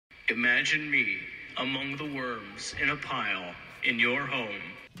Imagine me among the worms in a pile in your home.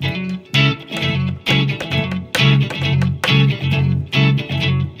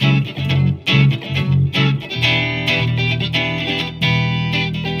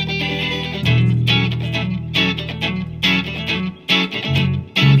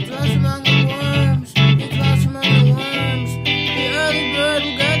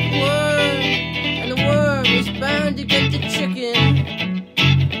 To get the chicken.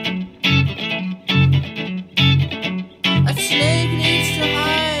 A snake needs to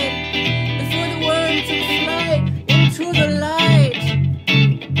hide before the worm took flight into the light.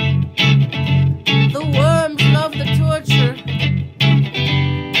 The worms love the torture.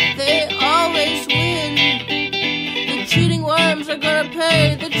 They always win. The cheating worms are gonna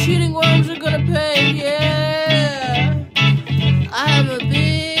pay. The cheating worms are gonna pay. Yeah. I'm a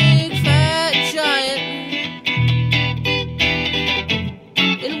big fat giant.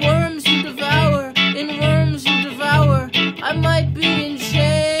 I might be in chains,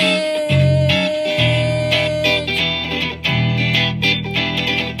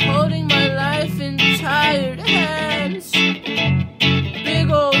 holding my life in tired hands. Big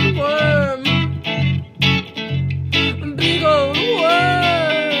old worm, big old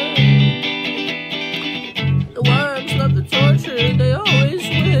worm. The worms love the torture, they always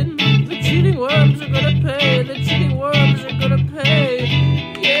win. The cheating worms are gonna pay, the cheating worms are gonna pay.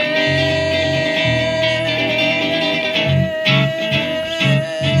 Yeah.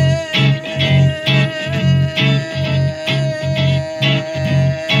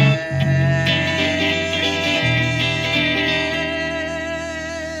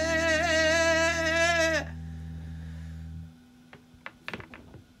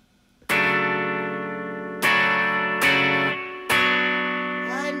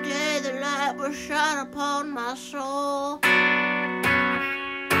 Was shot upon my soul when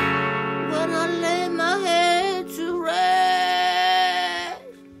I lay my head to rest.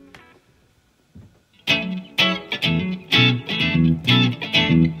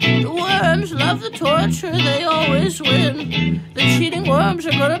 The worms love the torture, they always win. The cheating worms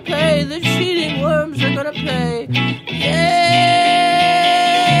are gonna pay, the cheating worms are gonna pay.